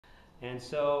And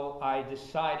so I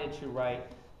decided to write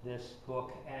this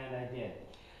book, and I did.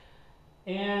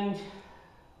 And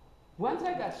once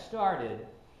I got started,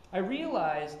 I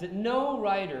realized that no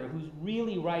writer who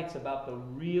really writes about the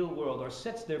real world or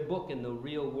sets their book in the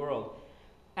real world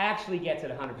actually gets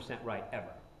it 100% right,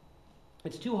 ever.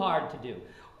 It's too hard to do.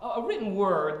 A written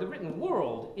word, the written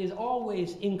world, is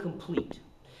always incomplete.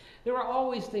 There are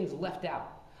always things left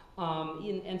out.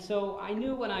 And so I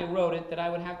knew when I wrote it that I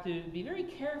would have to be very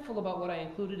careful about what I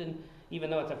included in, even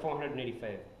though it's a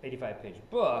 485-page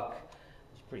book,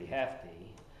 it's pretty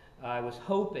hefty. I was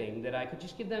hoping that I could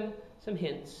just give them some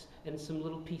hints and some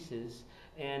little pieces,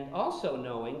 and also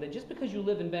knowing that just because you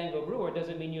live in Bangor Brewer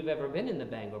doesn't mean you've ever been in the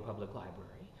Bangor Public Library,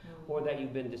 or that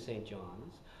you've been to St.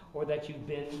 John's, or that you've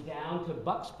been down to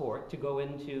Bucksport to go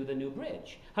into the new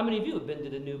bridge. How many of you have been to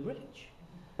the new bridge?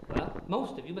 Well,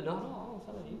 most of you, but not all,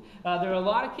 some of you. There are a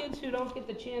lot of kids who don't get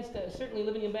the chance to, certainly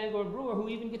living in Bangor Brewer, who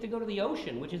even get to go to the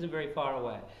ocean, which isn't very far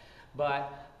away.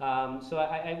 But, so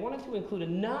I wanted to include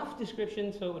enough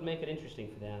description so it would make it interesting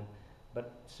for them.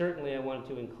 But certainly I wanted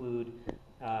to include,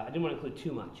 I didn't want to include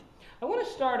too much. I want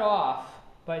to start off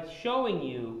by showing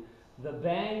you the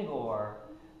Bangor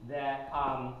that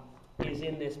is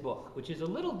in this book, which is a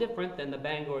little different than the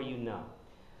Bangor you know.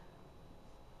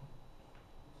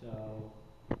 So,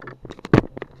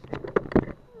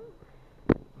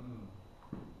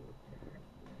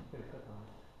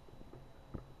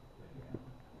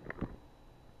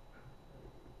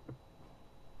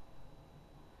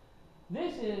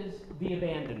 this is the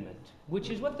abandonment, which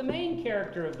is what the main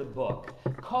character of the book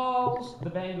calls the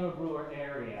Bangor Brewer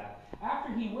area.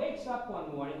 After he wakes up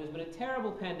one morning, there's been a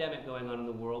terrible pandemic going on in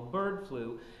the world, bird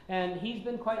flu, and he's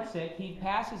been quite sick. He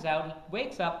passes out, he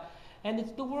wakes up,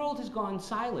 and the world has gone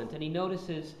silent, and he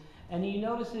notices,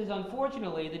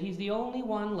 unfortunately, that he's the only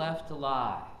one left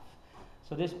alive.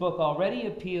 So this book already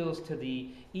appeals to the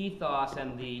ethos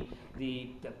and the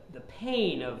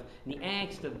pain of, the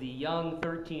angst of the young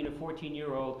 13 or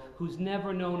 14-year-old who's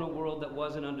never known a world that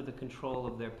wasn't under the control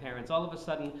of their parents. All of a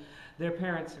sudden, their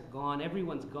parents are gone,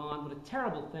 everyone's gone, what a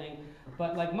terrible thing.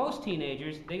 But like most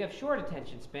teenagers, they have short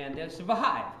attention span, they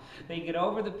survive. They get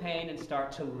over the pain and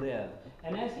start to live.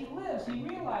 And as he lives, he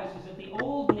realizes that the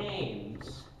old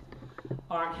names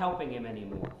aren't helping him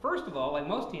anymore. First of all, like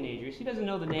most teenagers, he doesn't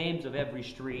know the names of every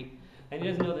street, and he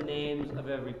doesn't know the names of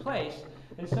every place.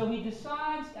 And so he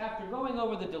decides, after going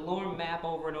over the DeLorme map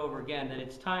over and over again, that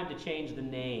it's time to change the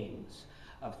names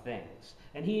of things.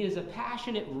 And he is a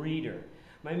passionate reader.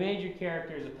 My major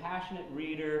character is a passionate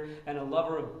reader and a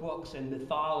lover of books and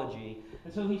mythology.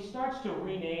 And so he starts to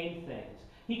rename things.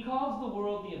 He calls the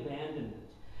world the abandonment.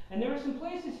 And there are some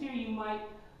places here you might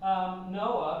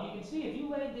know of. You can see if you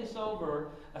laid this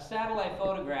over a satellite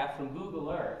photograph from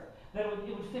Google Earth, that it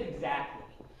would fit exactly.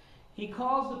 He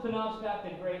calls the Penobscot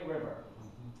the Great River.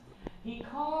 He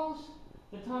calls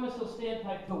the Thomas Hill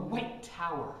Standpipe the White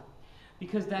Tower,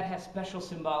 because that has special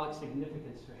symbolic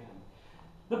significance for him.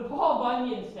 The Paul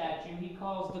Bunyan statue he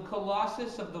calls the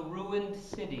Colossus of the Ruined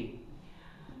City,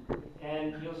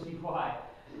 and you'll see why.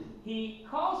 He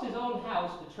calls his own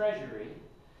house the Treasury,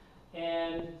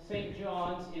 and St.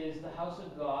 John's is the house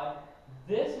of God.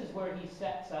 This is where he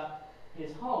sets up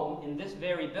his home, in this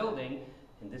very building,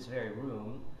 in this very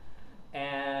room,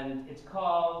 and it's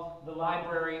called the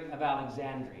Library of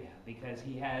Alexandria, because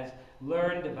he has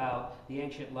learned about the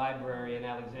ancient library in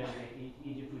Alexandria,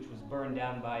 Egypt, which was burned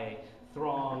down by a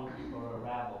throng or a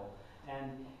rabble, and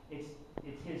it's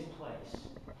his place.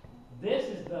 This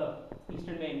is the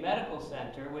Eastern Maine Medical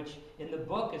Center, which in the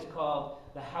book is called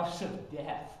the House of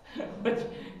Death. I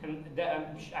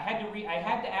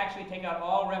had to actually take out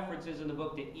all references in the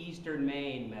book to Eastern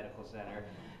Maine Medical Center,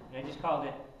 and I just called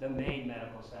it the Maine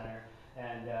Medical Center,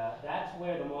 and that's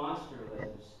where the monster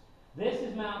lives. This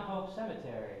is Mount Hope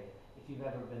Cemetery, if you've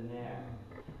ever been there,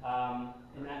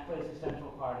 and that plays a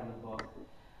central part in the book.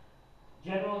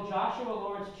 General Joshua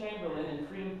Lawrence Chamberlain in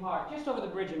Freedom Park, just over the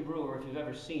bridge in Brewer, if you've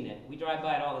ever seen it. We drive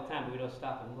by it all the time, but we don't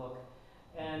stop and look.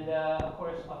 And of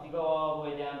course, if you go all the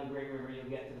way down the Great River, you'll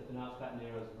get to the Penobscot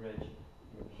Narrows Bridge.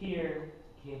 Here,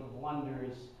 Cave of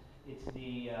Wonders, it's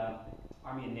the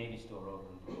Army and Navy store over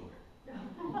in Brewer.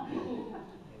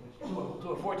 Which to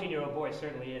a 14-year-old boy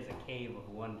certainly is a cave of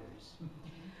wonders.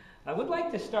 I would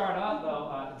like to start off,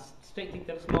 though, take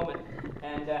this moment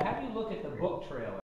and have you look at the book trailer.